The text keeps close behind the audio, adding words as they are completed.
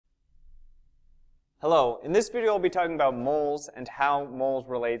Hello, in this video I'll be talking about moles and how moles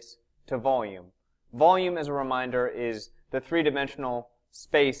relates to volume. Volume, as a reminder, is the three-dimensional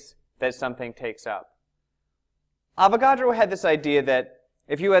space that something takes up. Avogadro had this idea that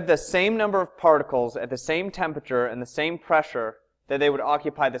if you had the same number of particles at the same temperature and the same pressure, that they would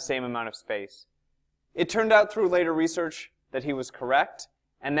occupy the same amount of space. It turned out through later research that he was correct,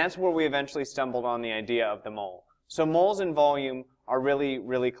 and that's where we eventually stumbled on the idea of the mole. So moles and volume are really,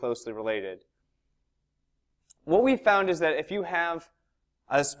 really closely related. What we found is that if you have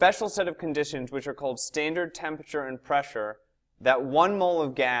a special set of conditions which are called standard temperature and pressure, that 1 mole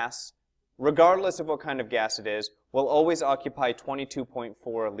of gas, regardless of what kind of gas it is, will always occupy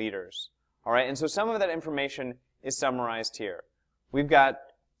 22.4 liters. All right, and so some of that information is summarized here. We've got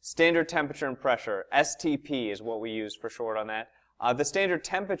standard temperature and pressure. STP is what we use for short on that. The standard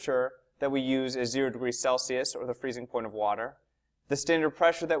temperature that we use is 0 degrees Celsius, or the freezing point of water. The standard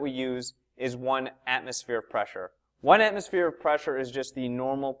pressure that we use is 1 atmosphere of pressure. 1 atmosphere of pressure is just the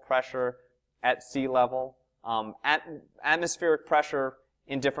normal pressure at sea level. Atmospheric pressure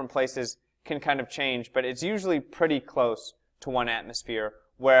in different places can kind of change, but it's usually pretty close to 1 atmosphere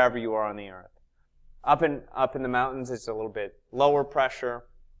wherever you are on the Earth. Up in the mountains, it's a little bit lower pressure.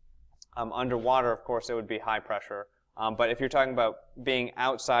 Underwater, of course, it would be high pressure. But if you're talking about being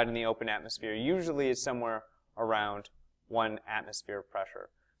outside in the open atmosphere, usually it's somewhere around 1 atmosphere of pressure.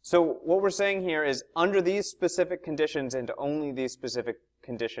 So what we're saying here is under these specific conditions and only these specific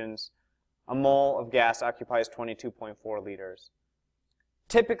conditions, a mole of gas occupies 22.4 liters.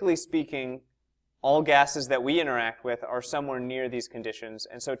 Typically speaking, all gases that we interact with are somewhere near these conditions,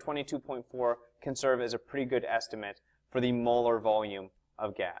 and so 22.4 can serve as a pretty good estimate for the molar volume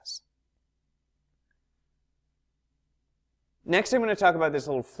of gas. Next, I'm going to talk about this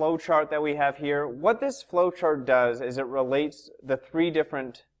little flow chart that we have here. What this flow chart does is it relates the 3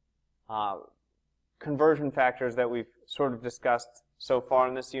 different conversion factors that we've sort of discussed so far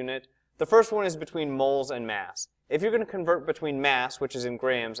in this unit. The first one is between moles and mass. If you're going to convert between mass, which is in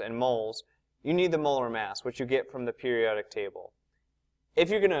grams, and moles, you need the molar mass, which you get from the periodic table. If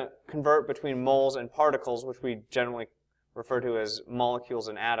you're going to convert between moles and particles, which we generally refer to as molecules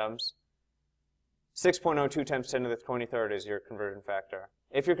and atoms, 6.02 times 10 to the 23rd is your conversion factor.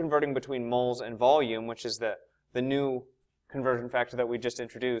 If you're converting between moles and volume, which is the new conversion factor that we just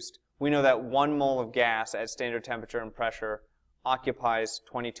introduced, we know that 1 mole of gas at standard temperature and pressure occupies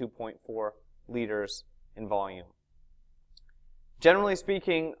 22.4 liters in volume. Generally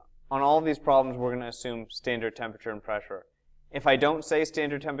speaking, on all of these problems, we're going to assume standard temperature and pressure. If I don't say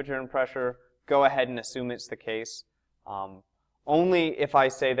standard temperature and pressure, go ahead and assume it's the case. Only if I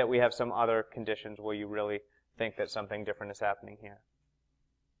say that we have some other conditions will you really think that something different is happening here.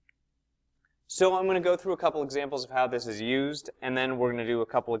 So I'm going to go through a couple examples of how this is used, and then we're going to do a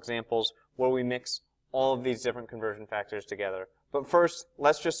couple examples where we mix all of these different conversion factors together. But first,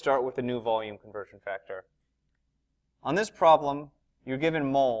 let's just start with the new volume conversion factor. On this problem, you're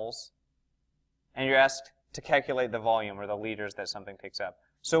given moles, and you're asked to calculate the volume, or the liters that something takes up.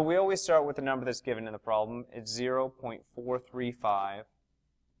 So we always start with the number that's given in the problem. It's 0.435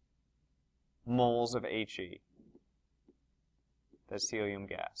 moles of He. That's helium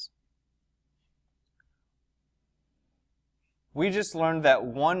gas. We just learned that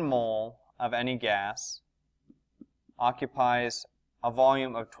 1 mole of any gas occupies a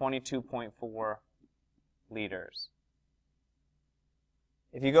volume of 22.4 liters.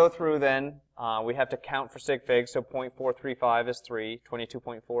 If you go through then, we have to count for sig figs, so 0.435 is 3,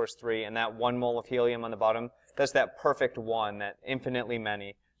 22.4 is 3, and that 1 mole of helium on the bottom, that's that perfect 1, that infinitely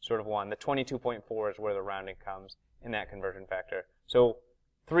many sort of 1. The 22.4 is where the rounding comes in that conversion factor. So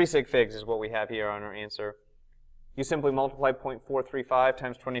 3 sig figs is what we have here on our answer. You simply multiply 0.435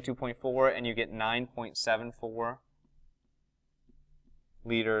 times 22.4, and you get 9.74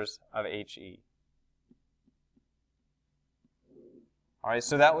 liters of He. All right,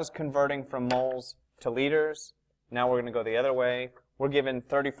 so that was converting from moles to liters. Now we're going to go the other way. We're given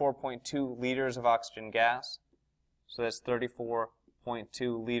 34.2 liters of oxygen gas. So that's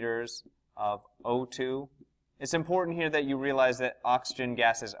 34.2 liters of O2. It's important here that you realize that oxygen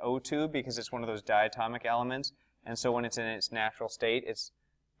gas is O2 because it's one of those diatomic elements. And so when it's in its natural state, it's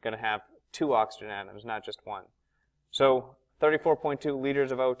going to have 2 oxygen atoms, not just 1. So 34.2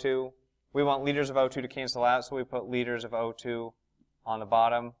 liters of O2. We want liters of O2 to cancel out, so we put liters of O2 on the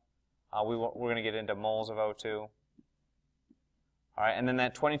bottom. We're going to get into moles of O2. All right, and then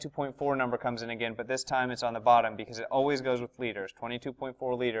that 22.4 number comes in again, but this time it's on the bottom because it always goes with liters.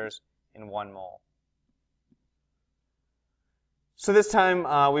 22.4 liters in 1 mole. So this time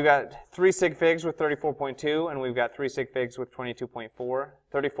we've got 3 sig figs with 34.2, and we've got 3 sig figs with 22.4.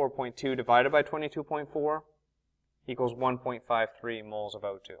 34.2 divided by 22.4 equals 1.53 moles of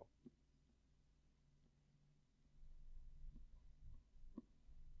O2.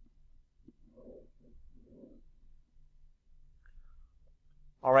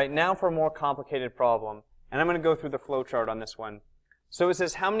 All right, now for a more complicated problem, and I'm going to go through the flow chart on this one. So it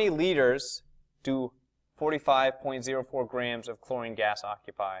says, how many liters do 45.04 grams of chlorine gas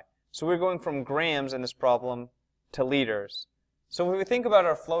occupy? So we're going from grams in this problem to liters. So when we think about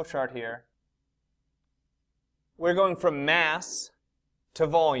our flow chart here, we're going from mass to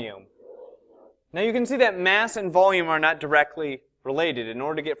volume. Now you can see that mass and volume are not directly related. In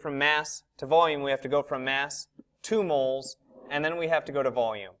order to get from mass to volume, we have to go from mass to moles, and then we have to go to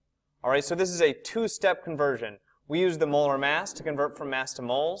volume. All right, so this is a two-step conversion. We use the molar mass to convert from mass to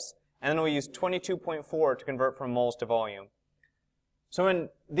moles, and then we use 22.4 to convert from moles to volume. So in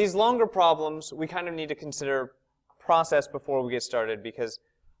these longer problems, we kind of need to consider process before we get started because,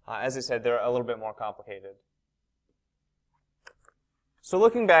 as I said, they're a little bit more complicated. So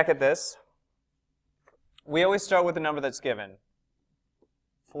looking back at this, we always start with the number that's given,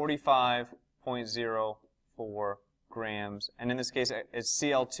 45.04 grams, and in this case it's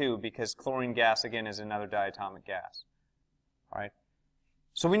Cl2 because chlorine gas again is another diatomic gas. All right.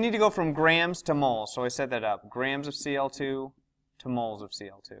 So we need to go from grams to moles. So I set that up. Grams of Cl2 to moles of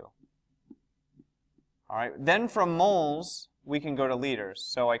Cl2. All right. Then from moles we can go to liters.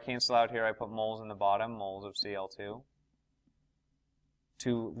 So I cancel out here. I put moles in the bottom, moles of Cl2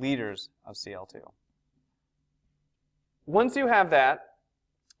 to liters of Cl2. Once you have that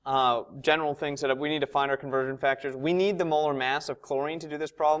general thing set up, we need to find our conversion factors. We need the molar mass of chlorine to do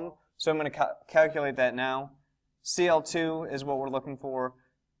this problem, so I'm going to calculate that now. Cl2 is what we're looking for.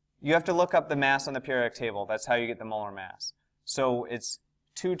 You have to look up the mass on the periodic table. That's how you get the molar mass. So it's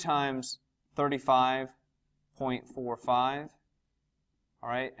 2 times 35.45. All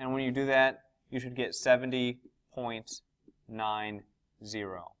right, and when you do that, you should get 70.90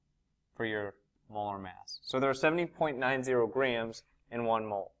 for your molar mass. So there are 70.90 grams in 1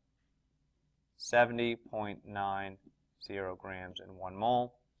 mole. 70.90 grams in 1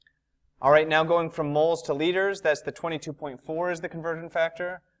 mole. All right, now going from moles to liters, that's the 22.4 is the conversion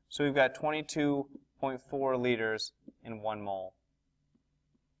factor. So we've got 22.4 liters in 1 mole.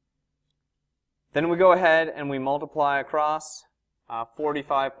 Then we go ahead and we multiply across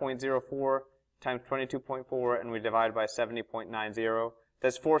 45.04 times 22.4, and we divide by 70.90.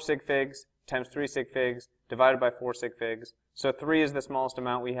 That's 4 sig figs times 3 sig figs divided by 4 sig figs. So 3 is the smallest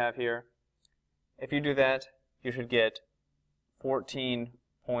amount we have here. If you do that, you should get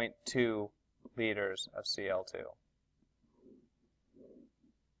 14.2 liters of Cl2.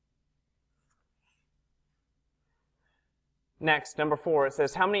 Next, number 4, it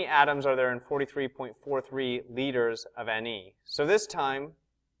says how many atoms are there in 43.43 liters of Ne? So this time,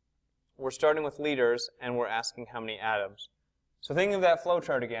 we're starting with liters and we're asking how many atoms. So think of that flow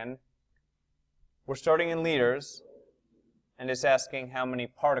chart again. We're starting in liters, and it's asking how many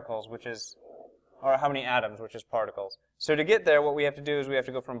particles, or how many atoms, which is particles. So to get there, what we have to do is we have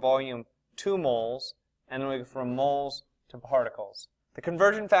to go from volume to moles, and then we go from moles to particles. The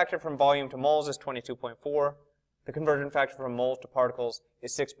conversion factor from volume to moles is 22.4. The conversion factor from moles to particles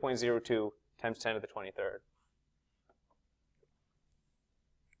is 6.02 times 10 to the 23rd.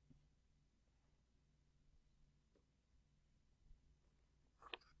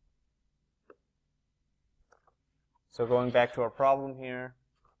 So going back to our problem here,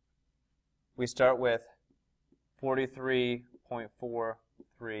 we start with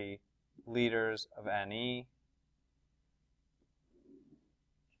 43.43 liters of Ne.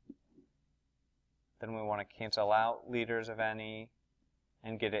 Then we want to cancel out liters of Ne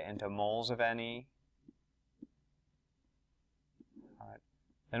and get it into moles of Ne. All right.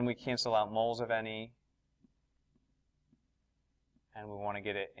 Then we cancel out moles of Ne, and we want to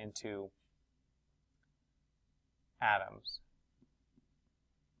get it into atoms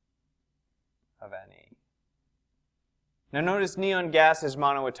of Ne. Now notice neon gas is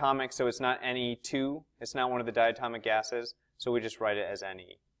monoatomic, so it's not Ne2. It's not one of the diatomic gases, so we just write it as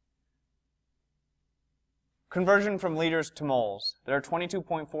Ne. Conversion from liters to moles. There are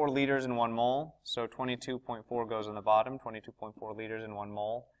 22.4 liters in 1 mole, so 22.4 goes on the bottom, 22.4 liters in 1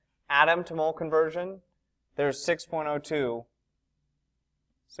 mole. Atom to mole conversion, there's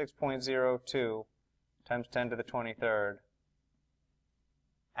 6.02 times 10 to the 23rd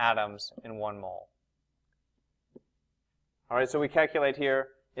atoms in 1 mole. All right, so we calculate here.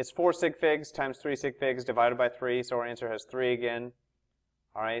 It's 4 sig figs times 3 sig figs divided by 3, so our answer has 3 again.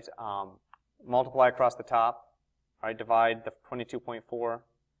 All right, multiply across the top. All right, divide the 22.4,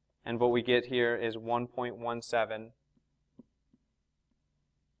 and what we get here is 1.17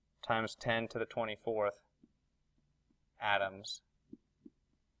 times 10 to the 24th atoms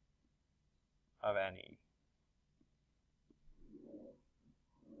of Ne.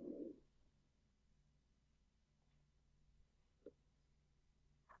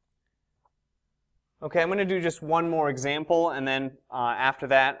 Okay, I'm going to do just one more example, and then after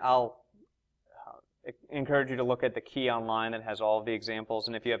that, I'll encourage you to look at the key online that has all of the examples,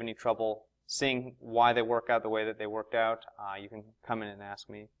 and if you have any trouble seeing why they work out the way that they worked out, you can come in and ask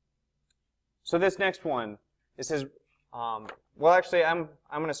me. So this next one, it says, well actually I'm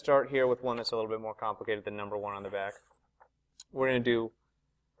going to start here with one that's a little bit more complicated than number 1 on the back. We're going to do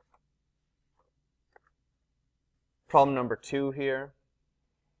problem number 2 here.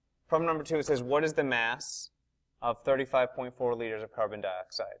 Problem number 2, it says, what is the mass of 35.4 liters of carbon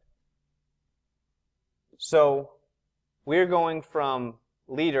dioxide? So we're going from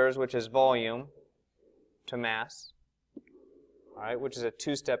liters, which is volume, to mass, all right, which is a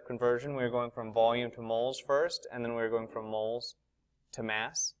two-step conversion. We're going from volume to moles first, and then we're going from moles to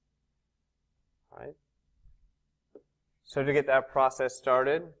mass. All right. So to get that process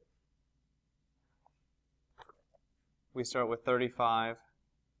started, we start with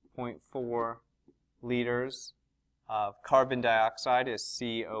 35.4 liters of carbon dioxide is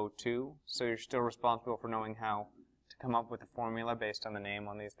CO2. So you're still responsible for knowing how to come up with a formula based on the name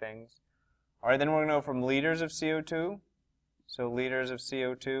on these things. All right, then we're going to go from liters of CO2, so liters of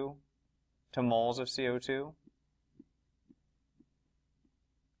CO2, to moles of CO2.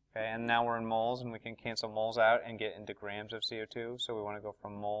 Okay, and now we're in moles, and we can cancel moles out and get into grams of CO2. So we want to go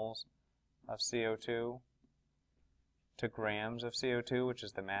from moles of CO2 to grams of CO2, which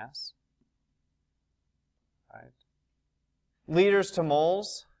is the mass. All right. Liters to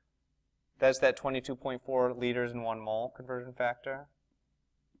moles, that's that 22.4 liters in 1 mole conversion factor.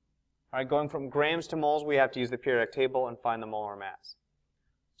 All right, going from grams to moles, we have to use the periodic table and find the molar mass.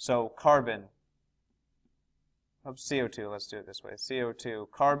 So carbon, CO2, let's do it this way.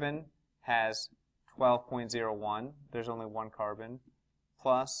 CO2, carbon has 12.01, there's only 1 carbon,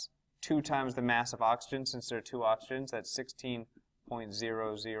 plus 2 times the mass of oxygen, since there are 2 oxygens, that's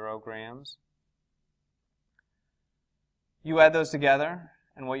 16.00 grams. You add those together,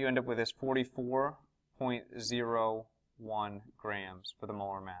 and what you end up with is 44.01 grams for the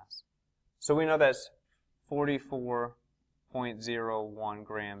molar mass. So we know that's 44.01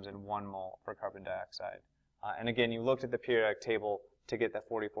 grams in 1 mole for carbon dioxide. And again, you looked at the periodic table to get that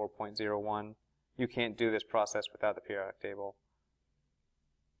 44.01. You can't do this process without the periodic table.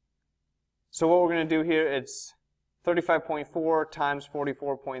 So what we're going to do here, it's 35.4 times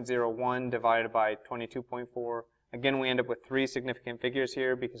 44.01 divided by 22.4. Again, we end up with 3 significant figures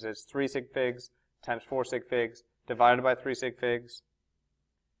here because it's 3 sig figs times 4 sig figs divided by 3 sig figs.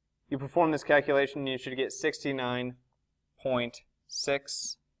 You perform this calculation and you should get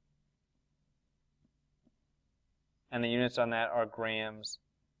 69.6. And the units on that are grams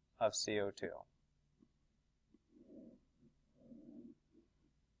of CO2.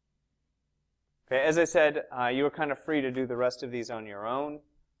 Okay, as I said, you are kind of free to do the rest of these on your own.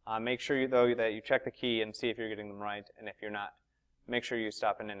 Make sure, though, that you check the key and see if you're getting them right, and if you're not, make sure you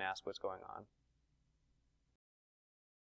stop in and ask what's going on.